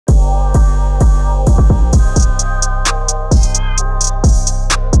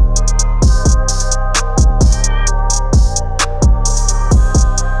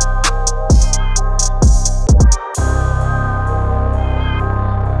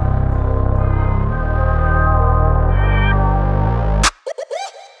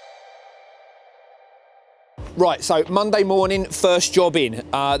Right, so Monday morning, first job in.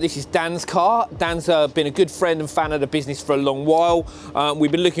 This is Dan's car. Dan's been a good friend and fan of the business for a long while.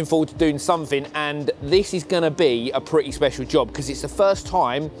 We've been looking forward to doing something, and this is going to be a pretty special job because it's the first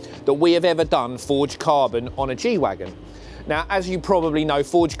time that we have ever done forged carbon on a G-Wagon. Now, as you probably know,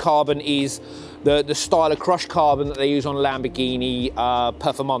 forged carbon is the style of crushed carbon that they use on Lamborghini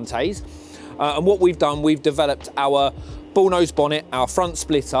Performantes. And what we've done, we've developed our bullnose bonnet, our front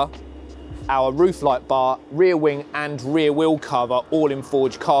splitter, our roof light bar, rear wing and rear wheel cover, all in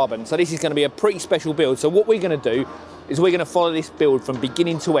forged carbon. So this is going to be a pretty special build. So what we're going to do is we're going to follow this build from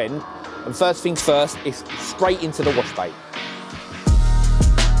beginning to end. And first things first is straight into the wash bay.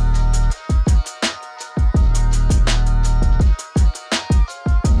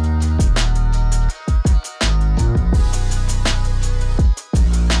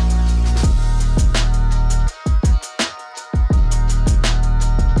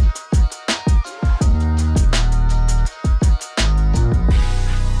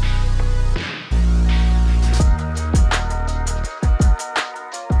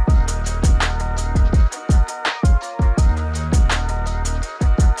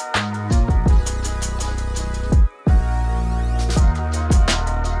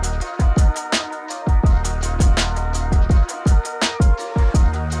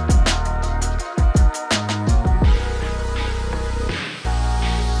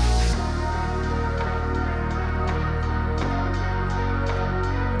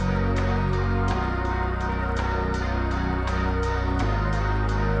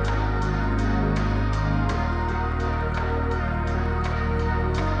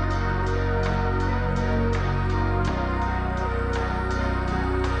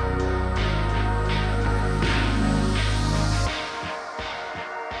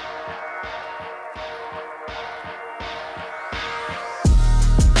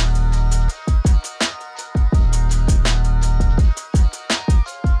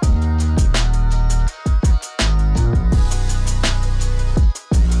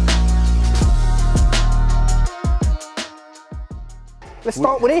 Let's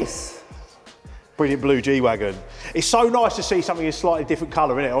start with this. Brilliant blue G-Wagon. It's so nice to see something in a slightly different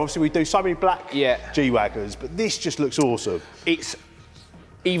colour, isn't it? Obviously we do so many black G-Wagons, but this just looks awesome. It's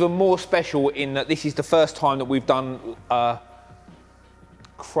even more special in that this is the first time that we've done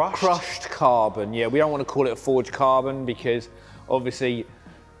crushed carbon. Yeah, we don't want to call it a forged carbon because obviously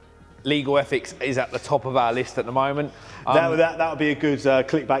legal ethics is at the top of our list at the moment. That would be a good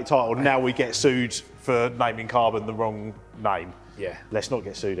clickbait title. Now we get sued for naming carbon the wrong name. Yeah. Let's not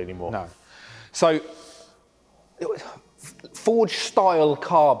get sued anymore. No. So, forged style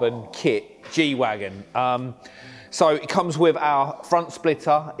carbon kit, G-Wagon. So it comes with our front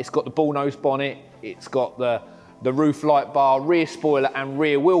splitter, it's got the bullnose bonnet, it's got the roof light bar, rear spoiler and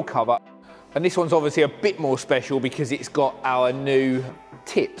rear wheel cover. And this one's obviously a bit more special because it's got our new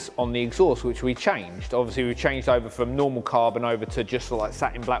tips on the exhaust, which we changed. Obviously we've changed over from normal carbon over to just like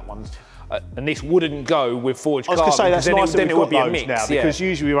satin black ones. And this wouldn't go with forged carbon. I was going to say, that's nice that we've got be a those mix, now, because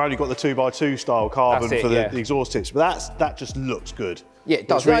usually we've only got the 2x2 style carbon for the exhaust tips, but that just looks good. Yeah, it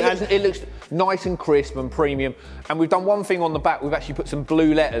does. It looks nice and crisp and premium. And we've done one thing on the back, we've actually put some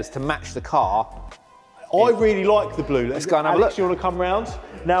blue letters to match the car. I really like the blue. Let's go and have a look. You want to come round?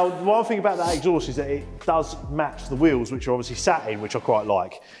 Now, one thing about that exhaust is that it does match the wheels, which are obviously satin, which I quite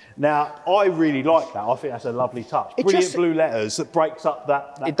like. Now, I really like that. I think that's a lovely touch. Brilliant blue letters that breaks up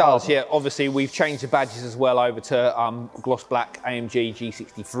that it does, yeah. Obviously, we've changed the badges as well over to gloss black AMG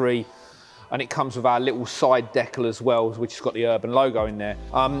G63. And it comes with our little side decal as well, which has got the Urban logo in there.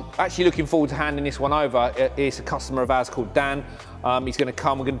 Actually looking forward to handing this one over. It's a customer of ours called Dan. He's going to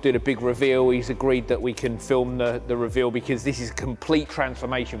come, we're going to do the big reveal. He's agreed that we can film the reveal because this is a complete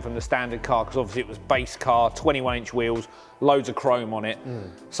transformation from the standard car, because obviously it was base car, 21-inch wheels, loads of chrome on it.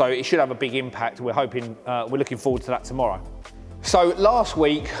 So it should have a big impact. We're hoping, we're looking forward to that tomorrow. So last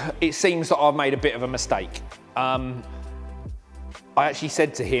week, it seems that I've made a bit of a mistake. I actually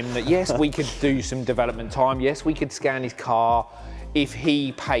said to him that yes, we could do some development time. Yes, we could scan his car if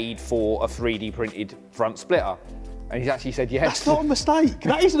he paid for a 3D printed front splitter. And he's actually said yes. That's not a mistake.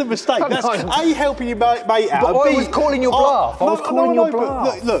 That isn't a mistake. That's A, helping your mate out. But I was calling your bluff. I was calling your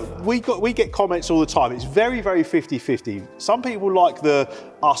bluff. Look, we get comments all the time. It's very, very 50-50. Some people like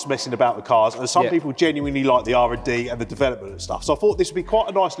us messing about with cars, and some people genuinely like the R&D and the development and stuff. So I thought this would be quite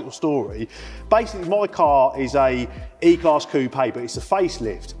a nice little story. Basically, my car is a E-Class coupe, but it's a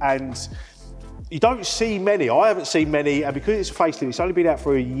facelift, and you don't see many. I haven't seen many, and because it's a facelift, it's only been out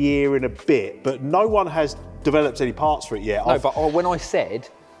for a year and a bit, but no one has developed any parts for it yet. No, but when I said,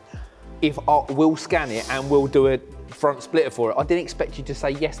 if we'll scan it and we'll do a front splitter for it. I didn't expect you to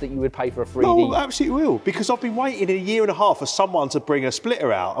say yes that you would pay for a 3D. No, absolutely will, because I've been waiting a year and a half for someone to bring a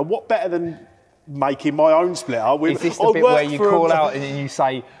splitter out, and what better than making my own splitter? Is this the bit where you call out and you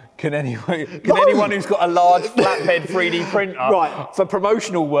say, Can anyone who's got a large flatbed 3D printer for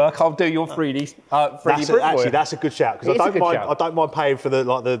promotional work, I'll do your 3D print for you. Actually, that's a good shout, because I don't mind paying for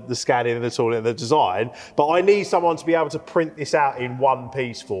the scanning and the tooling and the design, but I need someone to be able to print this out in one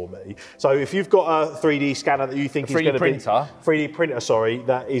piece for me. So if you've got a 3D scanner that you think is going to be 3D printer, sorry,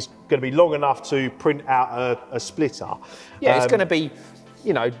 that is going to be long enough to print out a splitter. Yeah, it's going to be,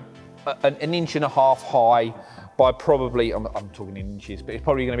 you know, an inch and a half high by probably, I'm talking in inches, but it's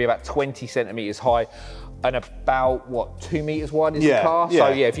probably going to be about 20 centimetres high and about, what, 2 metres wide is the car? So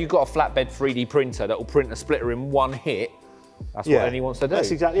yeah, if you've got a flatbed 3D printer that will print a splitter in one hit, that's what Lenny wants to do. That's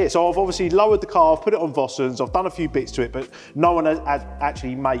exactly it. So I've obviously lowered the car, I've put it on Vossens, I've done a few bits to it, but no one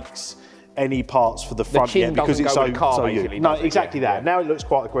actually makes any parts for the front yet because it's so new. No, exactly that. Now it looks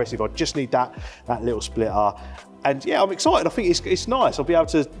quite aggressive. I just need that little splitter. And yeah, I'm excited. I think it's nice. I'll be able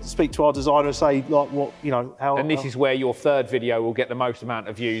to speak to our designer and say, like, what, you know, how. And this is where your third video will get the most amount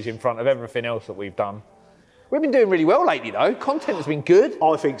of views in front of everything else that we've done. We've been doing really well lately, though. Content has been good.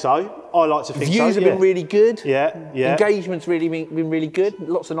 I think so. I like to think so. Views have been really good. Yeah. Engagement's really been really good.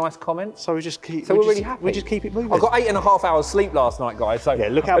 Lots of nice comments. So we just keep. So we're really happy. We just keep it moving. I got 8.5 hours sleep last night, guys. So yeah,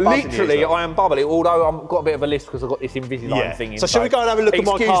 look how literally I am bubbly. Although I've got a bit of a list because I've got this Invisalign thing in. So shall we go and have a look at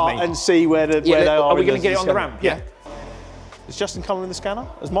my car and see where they are? Are we going to get it on the ramp? Yeah. Is Justin coming with the scanner?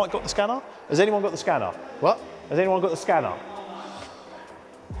 Has Mike got the scanner? Has anyone got the scanner? What? Has anyone got the scanner?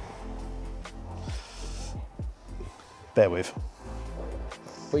 Bear with.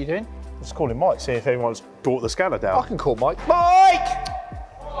 What are you doing? Just calling Mike, see if anyone's brought the scanner down. I can call Mike. Mike!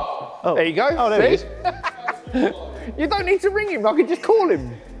 Oh. There you go. Oh, there he is. You don't need to ring him. I can just call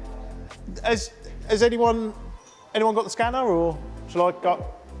him. Has anyone got the scanner, or shall I go?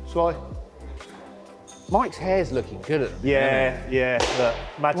 Shall I? Mike's hair's looking good at the moment. Yeah. Look,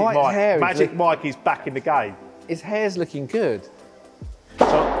 Magic Mike is back in the game. His hair's looking good.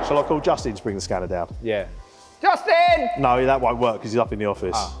 Shall I call Justin to bring the scanner down? Yeah. Justin! No, that won't work because he's up in the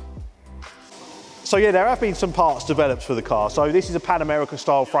office. So yeah, there have been some parts developed for the car. So this is a Pan America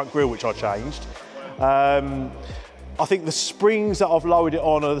style front grille, which I changed. I think the springs that I've lowered it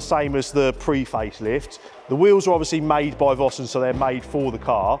on are the same as the pre-facelift. The wheels are obviously made by Vossen, so they're made for the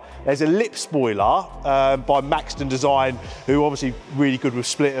car. There's a lip spoiler by Maxton Design, who are obviously really good with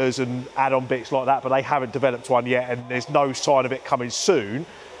splitters and add-on bits like that, but they haven't developed one yet, and there's no sign of it coming soon.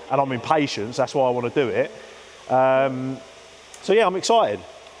 And I'm impatient, so that's why I want to do it. So yeah, I'm excited.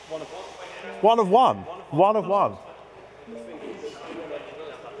 One of one.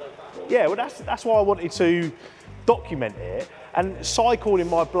 Yeah, well that's why I wanted to document it and cycle in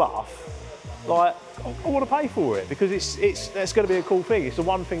my bluff. Like, I want to pay for it because that's going to be a cool thing. It's the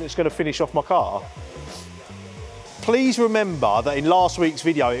one thing that's going to finish off my car. Please remember that in last week's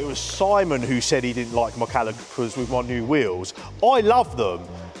video, it was Simon who said he didn't like my calipers with my new wheels. I love them.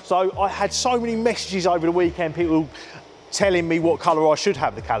 So I had so many messages over the weekend, people telling me what colour I should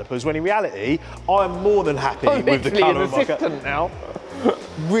have the calipers, when in reality, I'm more than happy with the colour of my car now.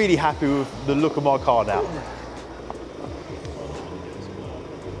 Really happy with the look of my car now.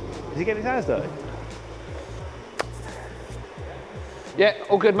 Is he getting his hands dirty? Yeah,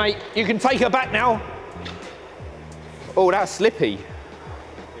 all good, mate. You can take her back now. Oh, that's slippy. Yeah,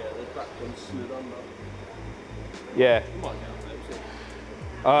 the back one's slid under. Yeah.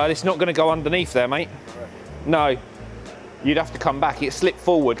 It's not going to go underneath there, mate. No. You'd have to come back. It slipped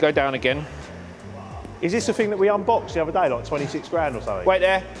forward. Go down again. Is this the thing that we unboxed the other day, like 26 grand or something? Wait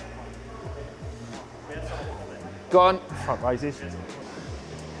there. Go on. Front raises.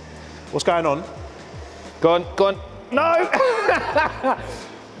 What's going on? Go on, go on. No!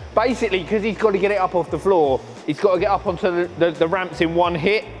 Basically, because he's got to get it up off the floor, he's got to get up onto the ramps in one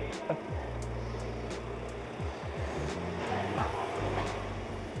hit.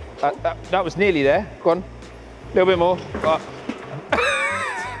 That was nearly there. Go on. A little bit more. Right.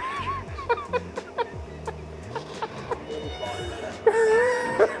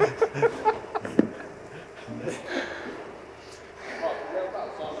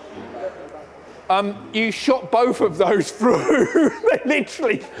 You shot both of those through. They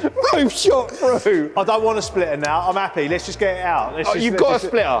literally both shot through. I don't want a splitter now. I'm happy. Let's just get it out. You've got a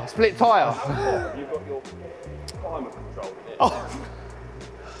splitter. Split tyre. You've got your climate control in it. Oh.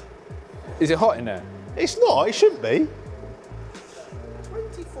 Is it hot in there? It's not. It shouldn't be.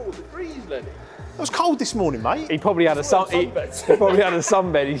 24 degrees, Lenny. It was cold this morning, mate. He probably had a sunbed. He probably had a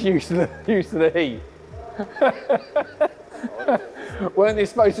sunbed. He's used to the heat. Weren't this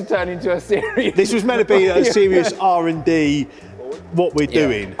supposed to turn into a serious? This was meant to be a serious R&D, what we're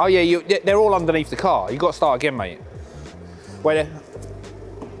doing. Oh yeah, they're all underneath the car. You got to start again, mate. Wait there.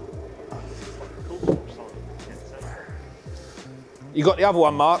 You got the other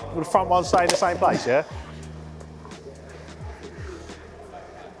one, Mark? Will the front one stay in the same place, yeah?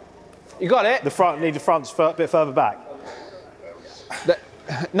 You got it? The front, need the fronts a bit further back.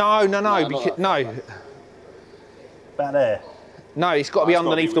 No. No. About there. No, it's got to be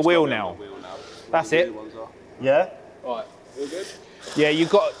underneath the wheel now. That's it. Yeah? All right, all good? Yeah, you've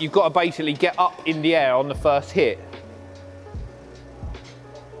got to basically get up in the air on the first hit.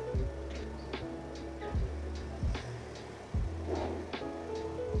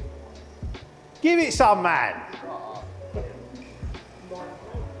 Give it some, man.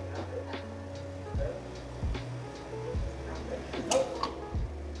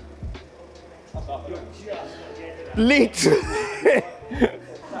 Literally.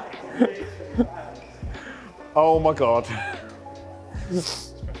 Oh my God.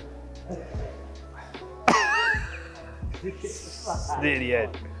 Near the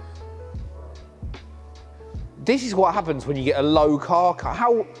end. This is what happens when you get a low car cut.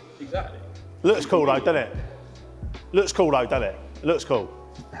 How? Exactly. Looks cool though, doesn't it? Looks cool though, doesn't it? Looks cool.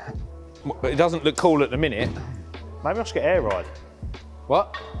 It doesn't look cool at the minute. Maybe I should get air ride.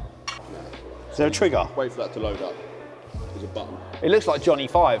 What? Is there a trigger? Wait for that to load up. There's a button. It looks like Johnny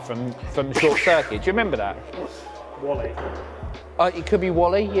Five from Short Circuit. Do you remember that? Wally. It could be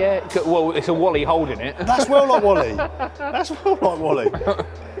Wally, yeah. Well, it's a Wally holding it. That's well like Wally. That's well like Wally.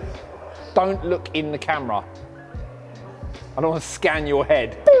 Don't look in the camera. I don't want to scan your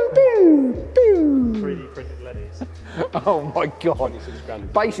head. Boo, boo, boo. 3D printed Lennys. Oh my God.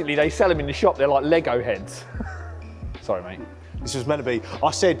 Basically, they sell them in the shop. They're like Lego heads. Sorry, mate. This was meant to be, I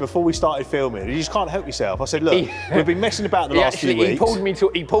said before we started filming, you just can't help yourself. I said, look, we've been messing about the last few weeks.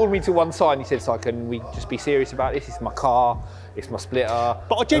 He pulled me to one side and he said, so can we just be serious about this? It's my car, it's my splitter.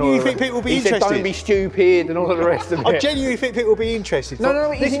 But I genuinely think people will be interested. He said, don't be stupid and all of the rest of it. I genuinely think people will be interested.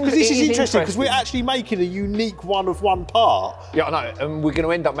 No, because this is interesting because we're actually making a unique one of one part. Yeah, I know, and we're going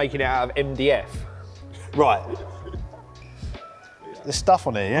to end up making it out of MDF. Right. There's stuff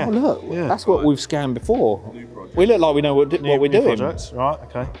on here, yeah. Oh look, yeah. That's what we've scanned before. We look like we know what we're doing. Projects. Right,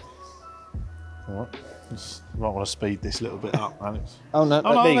 okay. All right. Just might want to speed this a little bit up, Alex. Oh no,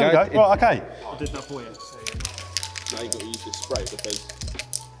 there you go. Right, okay. I did that for you. Now you've got to use this spray because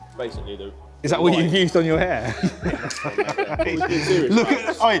basically the... Is that what you've used on your hair? Look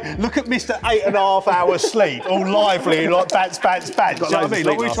at Mr. 8.5 hours sleep, all lively, like bats. Do you know what I mean?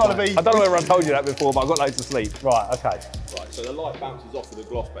 Like we're trying to be... I don't know whether I told you that before, but I got loads of sleep. Right, okay. Right, so the light bounces off of the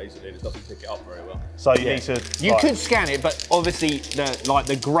gloss basically and it doesn't pick it up very well. So you need to... You could scan it, but obviously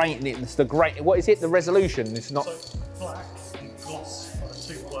the grain, it's the grain, what is it, the resolution? It's not... So black and gloss are the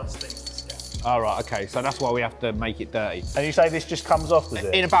two worst things to scan. All right, okay, so that's why we have to make it dirty. And you say this just comes off, does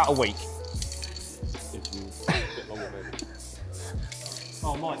it? In about a week.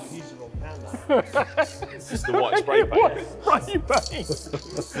 Oh, Mike, you've used the wrong pan now. It's just the white spray paint. What spray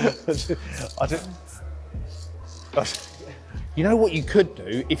paint? I didn't... You know what you could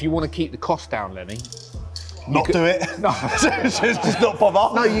do if you want to keep the cost down, Lenny? Not do it. No. just not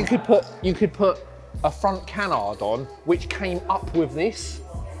bother. No, you could put a front canard on, which came up with this,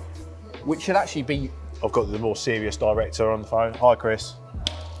 which should actually be... I've got the more serious director on the phone. Hi, Chris.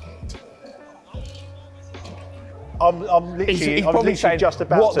 I'm literally saying, just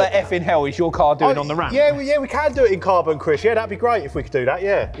about what to... the effing hell is your car doing on the ramp? Yeah, we can do it in carbon, Chris. Yeah, that'd be great if we could do that.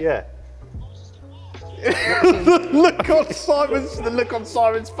 Yeah. the look on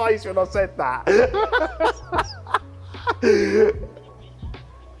Simon's face when I said that.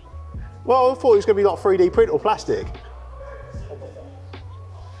 Well, I thought it was going to be like 3D print or plastic.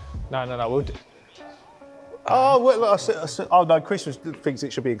 No, we'll do... Oh, well, oh no, Chris thinks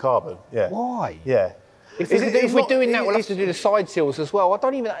it should be in carbon. Yeah. Why? Yeah. If we're doing that, we'll have to do the side seals as well.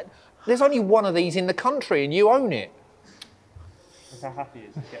 There's only one of these in the country and you own it. Look how happy he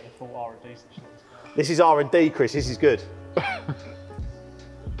is to get the full R&D session. This is R&D, Chris, this is good.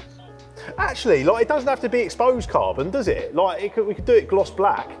 Actually, like, it doesn't have to be exposed carbon, does it? Like, we could do it gloss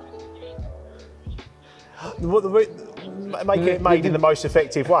black. Make it made in the most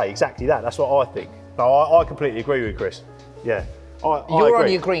effective way, exactly that, that's what I think. No, I completely agree with Chris, yeah. You're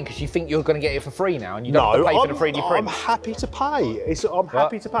only agreeing because you think you're going to get it for free now and you don't have to pay for the 3D print. I'm happy to pay. I'm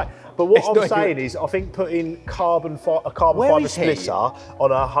happy to pay. But what I'm saying is, I think putting a carbon fibre splitter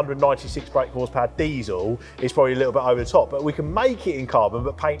on a 196 brake horsepower diesel is probably a little bit over the top. But we can make it in carbon,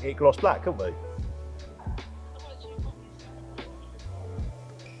 but paint it gloss black, couldn't we?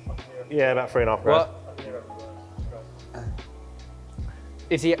 Yeah, about 3.5 grand.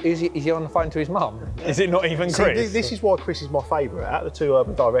 Is he on the phone to his mum? Is it not even See, Chris? this is why Chris is my favourite out of the two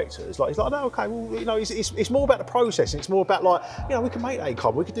urban directors. Like, he's like, no, okay, well, you know, it's more about the process. It's more about like, you know, we can make that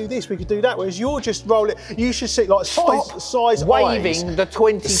car, we could do this, we could do that. Whereas you're just rolling. You should see like size waving eyes. the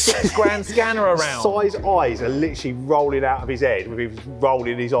 26 grand scanner around. Size eyes are literally rolling out of his head with him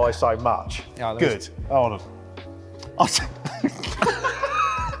rolling his eyes so much. Yeah, good. Hold on.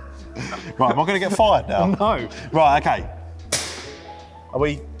 Right, am I going to get fired now? No. Right, okay. Are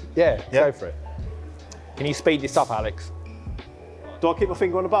we? Yeah, go for it. Can you speed this up, Alex? Do I keep my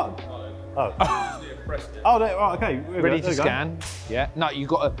finger on the button? No. Oh. Oh, right, okay. Ready to scan? Yeah. No, you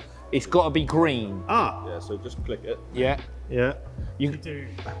got to. It's got to be green. Ah. Yeah, so just click it. Yeah. Yeah. You do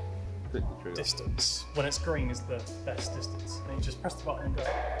Click the trigger. distance. When it's green is the best distance. And you just press the button and go.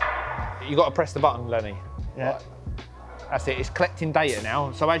 You got to press the button, Lenny. Yeah. Right. That's it. It's collecting data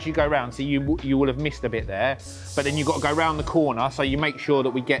now. So as you go round, so you will have missed a bit there, but then you've got to go round the corner. So you make sure that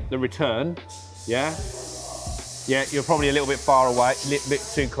we get the return. Yeah. Yeah. You're probably a little bit far away, a little bit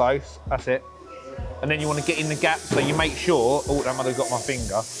too close. That's it. And then you want to get in the gap, so you make sure. Oh, that might have got my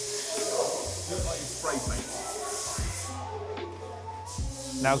finger.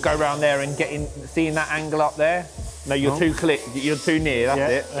 Now go round there and get in. Seeing that angle up there? No, you're too You're too near.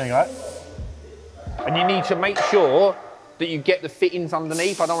 That's it. There you go. And you need to make sure that you get the fittings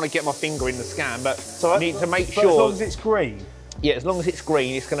underneath. I don't want to get my finger in the scan, but you need to make sure. As long as it's green. Yeah, as long as it's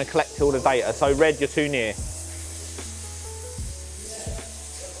green, it's going to collect all the data. So red, you're too near.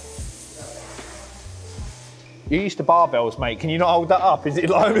 You're used to barbells, mate. Can you not hold that up? Is it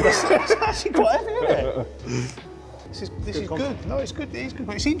like this? It's actually quite heavy, isn't it? This is good. No, it's good. It's good.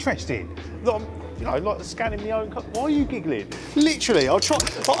 But it's interesting. Look, you know, like scanning my own car. Why are you giggling? Literally, I'll try.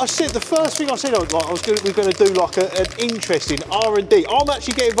 Like I said, the first thing I said, we're going to do like an interesting R&D. I'm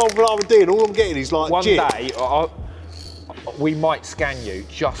actually getting involved with R&D, and all I'm getting is like one day. We might scan you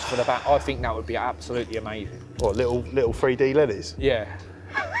just for the back. I think that would be absolutely amazing. What, little 3D Lennys? Yeah.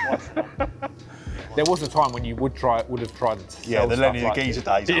 There was a time when you would have tried to Yeah, the Lenny like the geezer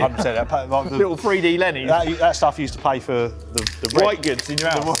days, 100%. Like the, little 3D Lennys. That stuff used to pay for the white goods in your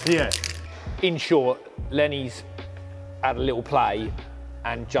house. Yeah. In short, Lenny's had a little play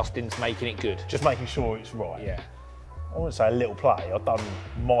and Justin's making it good. Just making sure it's right. Yeah. I wouldn't say a little play. I've done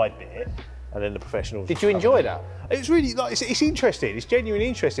my bit, and then the professionals. Did you enjoy that? It's really like it's interesting. It's genuinely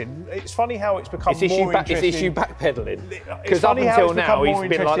interesting. It's funny how it's become more interesting. It's issue backpedaling. Because up until now he's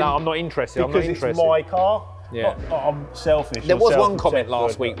been like that. I'm not interested. I'm not interested. Because it's my car. Yeah. I'm selfish. There was one comment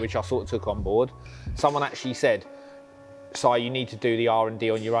last week which I sort of took on board. Someone actually said, "Si, you need to do the R&D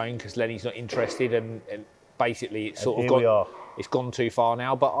on your own because Lenny's not interested," and basically it's sort of gone. It's gone too far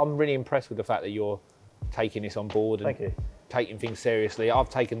now. But I'm really impressed with the fact that you're taking this on board and taking things seriously. I've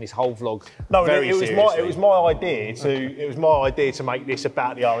taken this whole vlog very seriously. It was my idea to make this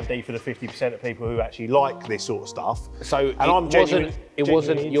about the R&D for the 50% of people who actually like this sort of stuff. So it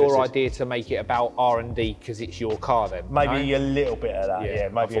wasn't your idea to make it about R&D because it's your car then? Maybe no? a little bit of that, yeah.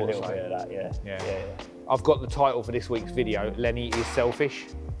 Maybe a little so. bit of that, yeah. I've got the title for this week's video, Lenny is selfish.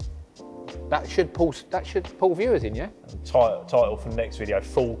 That should pull viewers in, yeah? Title for the next video,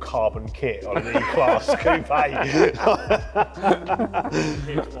 full carbon kit on an E-Class Coupe.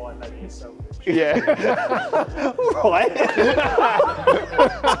 Here's why Lenny is selfish. Yeah. Right.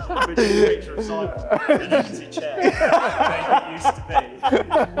 Picture of Simon in the easy chair. It used to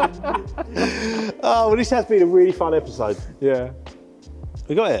be. Oh, well, this has been a really fun episode. Yeah.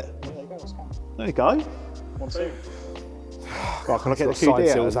 We got it? There you go. 1, 2. Right, can I get the side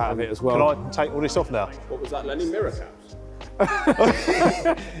seals out of it as well? Can I take all this off now? What was that, Lenny? Mirror caps?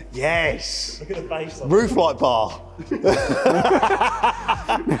 Yes. Look at the base. Roof light bar.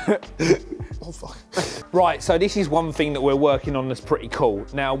 Oh, fuck. Right, so this is one thing that we're working on that's pretty cool.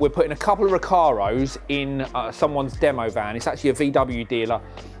 Now, we're putting a couple of Recaros in someone's demo van. It's actually a VW dealer.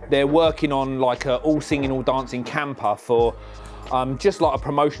 They're working on like a all singing, all dancing camper for just like a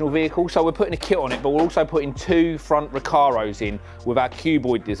promotional vehicle. So we're putting a kit on it, but we're also putting 2 front Recaros in with our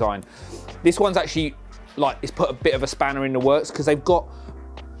cuboid design. This one's actually like, it's put a bit of a spanner in the works because they've got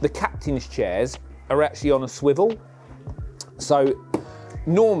the captain's chairs are actually on a swivel. So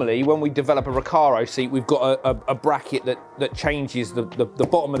normally when we develop a Recaro seat, we've got a bracket that changes the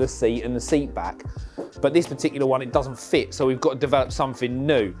bottom of the seat and the seat back. But this particular one, it doesn't fit. So we've got to develop something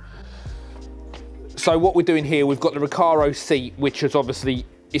new. So what we're doing here, we've got the Recaro seat, which is obviously,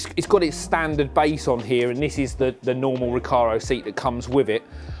 it's got its standard base on here, and this is the normal Recaro seat that comes with it.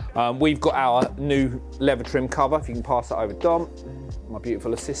 We've got our new leather trim cover, if you can pass that over, Dom, my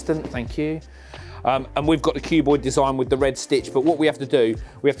beautiful assistant, thank you. And we've got the cuboid design with the red stitch, but what we have to do,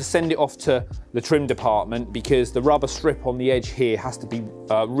 we have to send it off to the trim department because the rubber strip on the edge here has to be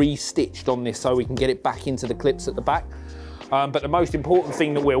re-stitched on this so we can get it back into the clips at the back. But the most important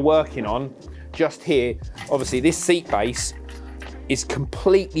thing that we're working on just here, obviously this seat base is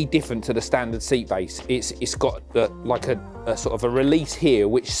completely different to the standard seat base. It's got like a sort of a release here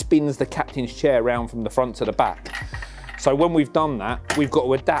which spins the captain's chair around from the front to the back. So when we've done that, we've got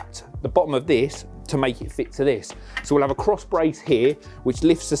to adapt the bottom of this to make it fit to this. So we'll have a cross brace here which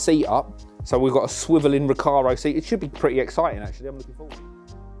lifts the seat up. So we've got a swiveling Recaro seat. It should be pretty exciting actually. I'm looking forward to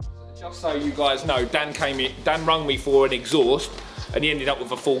it. Just so you guys know, Dan rung me for an exhaust and he ended up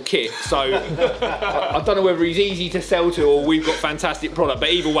with a full kit. So I don't know whether he's easy to sell to or we've got fantastic product, but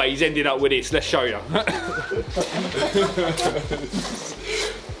either way, he's ended up with this. Let's show you.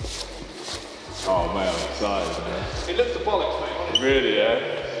 Oh man, I'm excited, man. It looks the bollocks, mate. Really, yeah?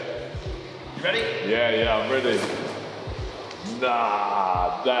 You ready? Yeah, I'm ready.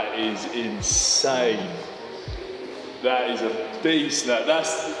 Nah, that is insane. That is a beast.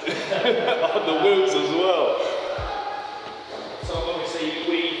 That's on the wheels as well. So obviously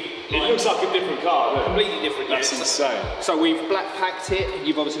It looks like a different car, doesn't it? completely different. That's insane. So we've black packed it.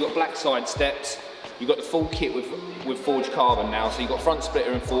 You've obviously got black side steps. You've got the full kit with forged carbon now. So you've got front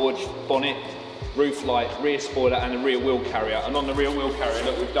splitter and forged, bonnet, roof light, rear spoiler, and a rear wheel carrier. And on the rear wheel carrier,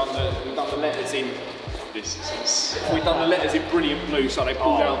 look, we've done the letters in. This is insane. We've done the letters in brilliant blue, so they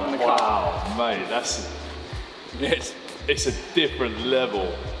pulled out from the car. Wow, mate, it's a different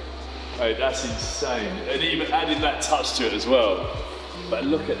level. Mate, that's insane. And even adding that touch to it as well. But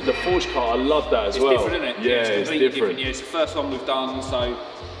look at the forged car, I love that as well. It's different, isn't it? Yeah, it's completely different. Yeah, it's the first one we've done, so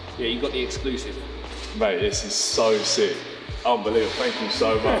yeah, you've got the exclusive. Mate, this is so sick. Unbelievable, thank you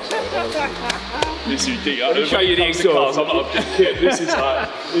so much. This is ridiculous. Let me show you the exhaust. I'm not just kidding. This is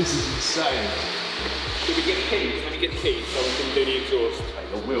insane. Did we get the keys? Let me get the keys so we can do the exhaust.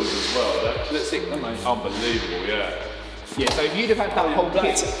 The wheels as well, Let's see, mate. unbelievable, yeah. Yeah, so if you'd have had that whole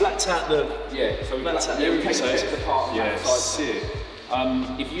kit. Blacked out the... Yeah, so we've blacked out the we've taken everything. it apart on Yeah, that side. sick.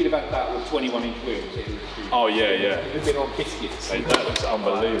 If you'd have had that with 21-inch wheels, it would have Oh yeah. It would have been on biscuits. Hey, that looks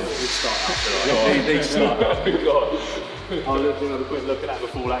unbelievable. I'm looking at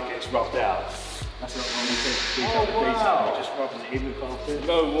before that gets rubbed out. That's not when we take the detail, it just rubs it in with after.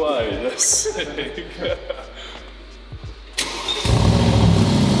 No way, that's sick.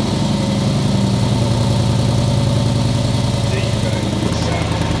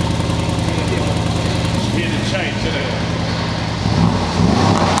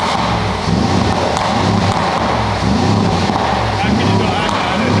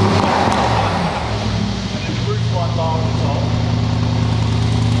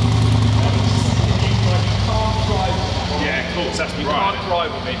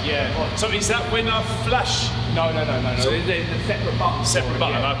 So is that when I flash? No. So there's a separate button. Separate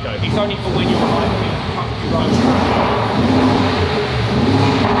button, okay. It's only for when you're driving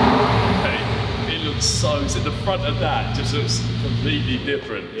it. It looks so sick. The front of that just looks completely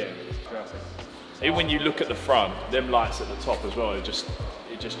different. Yeah. Even when you look at the front, them lights at the top as well, it just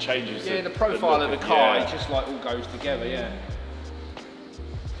changes. Yeah, the profile of the car, yeah. it just like all goes together, yeah.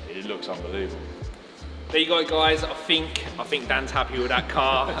 It looks unbelievable. There you go, guys. I think Dan's happy with that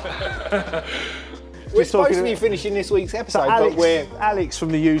car. We're supposed to be finishing this week's episode, but Alex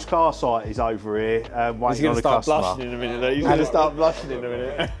from the used car site is over here waiting on the customer. in a minute. He's going to start blushing in a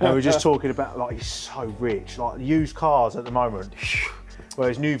minute. And we're just talking about, like, he's so rich. Like, used cars at the moment,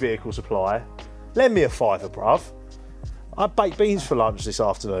 whereas new vehicle supply, lend me a fiver, bruv. I baked beans for lunch this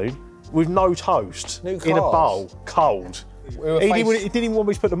afternoon with no toast New in a cars. bowl, cold. He didn't even want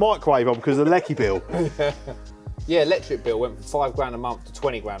me to put the microwave on because of the lecky bill. yeah, electric bill went from 5 grand a month to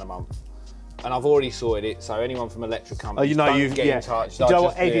 20 grand a month. And I've already sorted it, so anyone from electric companies, don't get in touch. You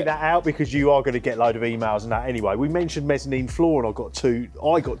don't edit that out because you are going to get a load of emails and that anyway. We mentioned mezzanine floor and I got two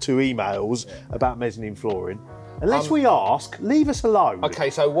emails about mezzanine flooring. Unless we ask, leave us alone. Okay,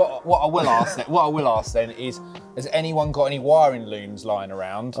 so what I will ask then is, has anyone got any wiring looms lying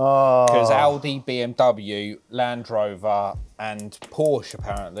around? Because Audi, BMW, Land Rover and Porsche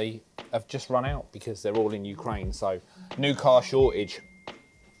apparently have just run out because they're all in Ukraine. So new car shortage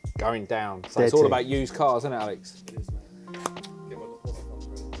going down. So it's all about used cars, isn't it, Alex?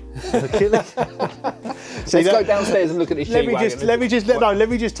 It is, Let's go downstairs and look at this G-Wagon. Let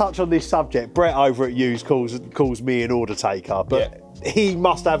me just touch on this subject. Brett over at Used calls me an order taker, but he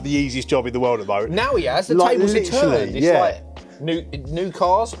must have the easiest job in the world at the moment. Now he has. The tables are turned. It's like new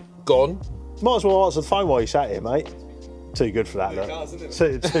cars gone. Might as well answer the phone while you sat here, mate. Too good for that, look.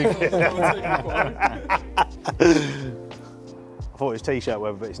 Too good. thought it was t-shirt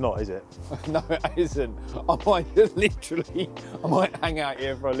weather, but it's not, is it? No, it isn't. I might hang out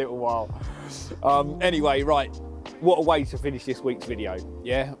here for a little while. Anyway, right, what a way to finish this week's video,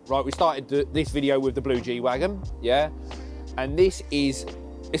 yeah? Right, we started this video with the blue G-Wagon, yeah? And this is,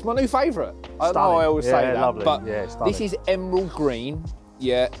 it's my new favourite. I know I always say that, lovely. but yeah, this is emerald green,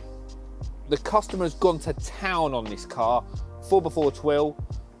 yeah? The customer's gone to town on this car, 4x4 twill,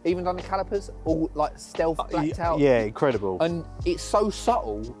 even done the calipers, all like stealth blacked out. Yeah, incredible. And it's so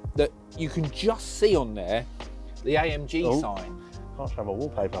subtle that you can just see on there the AMG sign. Can't show my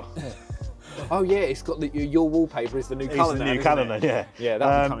wallpaper. Oh yeah, it's got your wallpaper is the new colour now. It's the new colour now, yeah. Yeah,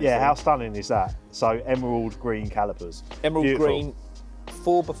 that'll be yeah, how stunning is that? So emerald green calipers. Emerald Beautiful. green,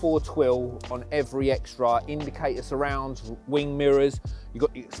 4x4 twill on every extra, indicator surrounds, wing mirrors. You've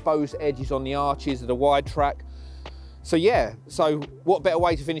got the exposed edges on the arches of the wide track. So yeah, so what better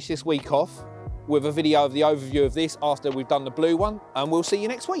way to finish this week off with a video of the overview of this after we've done the blue one, and we'll see you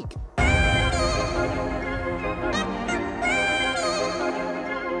next week.